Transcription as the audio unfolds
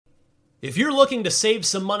If you're looking to save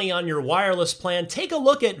some money on your wireless plan, take a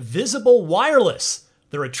look at Visible Wireless.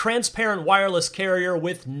 They're a transparent wireless carrier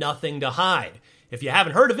with nothing to hide. If you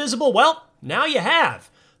haven't heard of Visible, well, now you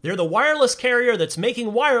have. They're the wireless carrier that's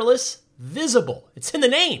making wireless visible. It's in the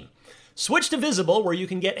name. Switch to Visible, where you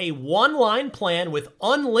can get a one-line plan with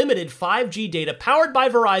unlimited 5G data powered by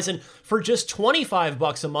Verizon for just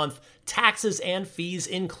 $25 a month, taxes and fees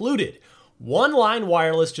included. One-line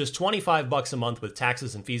wireless, just $25 a month with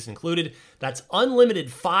taxes and fees included. That's unlimited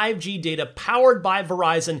 5G data powered by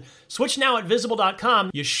Verizon. Switch now at Visible.com.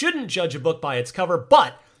 You shouldn't judge a book by its cover,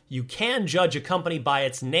 but you can judge a company by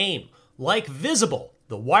its name, like Visible,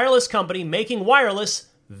 the wireless company making wireless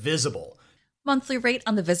visible. Monthly rate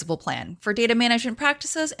on the Visible plan. For data management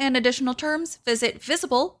practices and additional terms, visit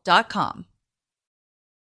Visible.com.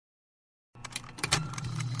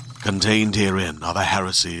 Contained herein are the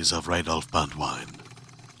heresies of Radolf Burntwine,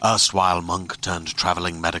 erstwhile monk turned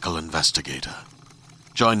traveling medical investigator.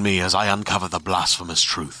 Join me as I uncover the blasphemous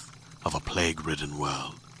truth of a plague-ridden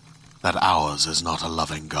world, that ours is not a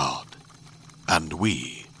loving God, and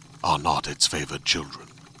we are not its favored children.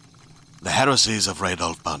 The heresies of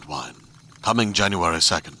Radolf Burntwine, coming January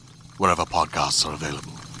 2nd, wherever podcasts are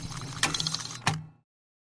available.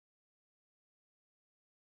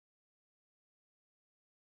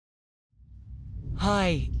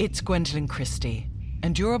 Hi, it's Gwendolyn Christie,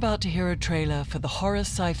 and you're about to hear a trailer for the horror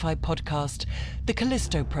sci-fi podcast, The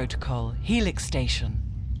Callisto Protocol, Helix Station.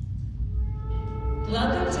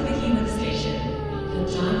 Welcome to the Helix Station, the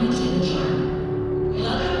diamond in the dark.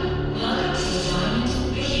 Welcome to the diamond,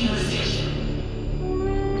 the Helix Station.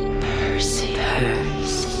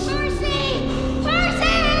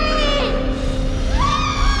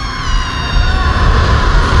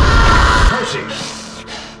 Percy!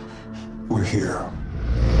 We're here.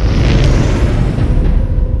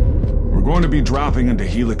 We're going to be dropping into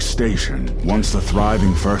Helix Station, once the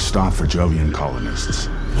thriving first stop for Jovian colonists.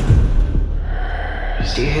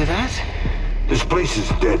 Do you hear that? This place is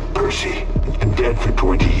dead, Percy. It's been dead for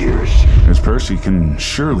 20 years. As Percy can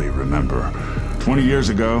surely remember, 20 years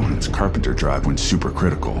ago, its Carpenter Drive went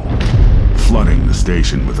supercritical, flooding the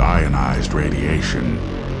station with ionized radiation.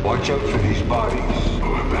 Watch out for these bodies.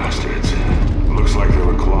 Poor bastards. Looks like they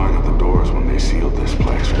were clawing at the doors when they sealed this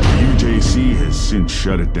place. The UJC has since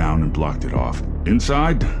shut it down and blocked it off.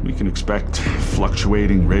 Inside, we can expect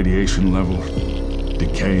fluctuating radiation levels,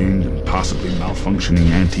 decaying and possibly malfunctioning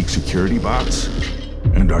antique security bots,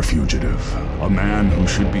 and our fugitive, a man who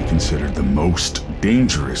should be considered the most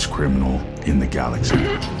dangerous criminal in the galaxy.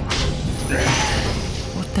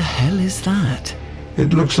 What the hell is that?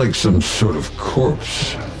 It looks like some sort of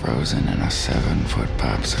corpse. Frozen in a 7-foot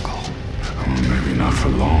popsicle. Oh, maybe not for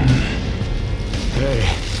long. Hey,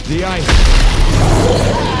 the ice!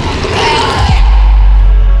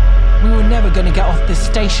 We were never going to get off this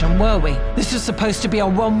station, were we? This was supposed to be a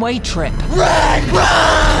one-way trip. Run!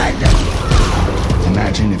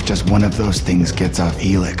 Imagine if just one of those things gets off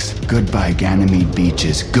Helix. Goodbye Ganymede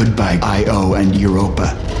beaches. Goodbye Io and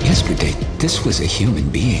Europa. Yesterday, this was a human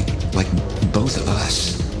being, like both of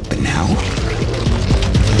us. But now?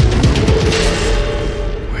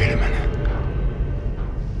 Wait a minute.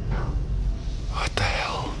 What the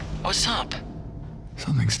hell? What's up?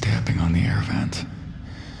 Something's tapping on the air vents.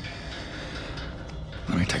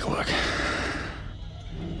 Let me take a look.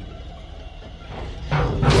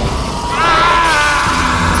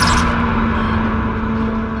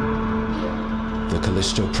 The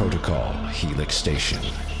Callisto Protocol, Helix Station.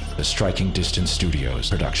 The Striking Distance Studios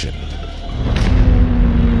production.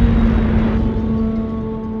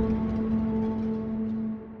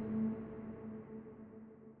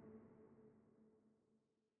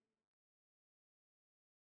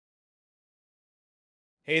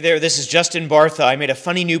 Hey there, this is Justin Bartha. I made a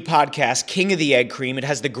funny new podcast, King of the Egg Cream. It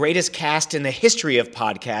has the greatest cast in the history of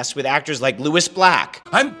podcasts with actors like Louis Black.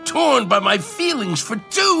 I'm torn by my feelings for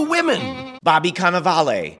two women. Bobby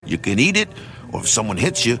Cannavale. You can eat it, or if someone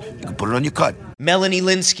hits you, you can put it on your cut. Melanie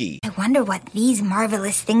Linsky. I wonder what these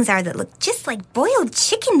marvelous things are that look just like boiled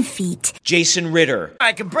chicken feet. Jason Ritter.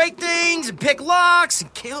 I can break things and pick locks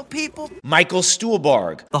and kill people. Michael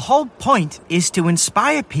Stuhlbarg. The whole point is to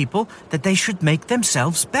inspire people that they should make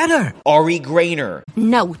themselves better. Ari Grainer.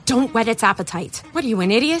 No, don't whet its appetite. What are you, an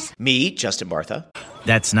idiot? Me, Justin Bartha.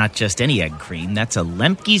 That's not just any egg cream, that's a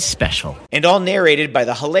Lemke's special. And all narrated by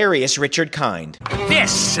the hilarious Richard Kind.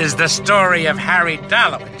 This is the story of Harry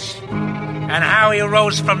Dalowitz and how he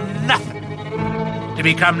rose from nothing to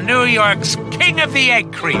become New York's King of the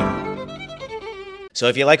Egg Cream. So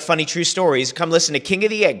if you like funny true stories, come listen to King of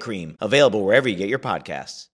the Egg Cream, available wherever you get your podcasts.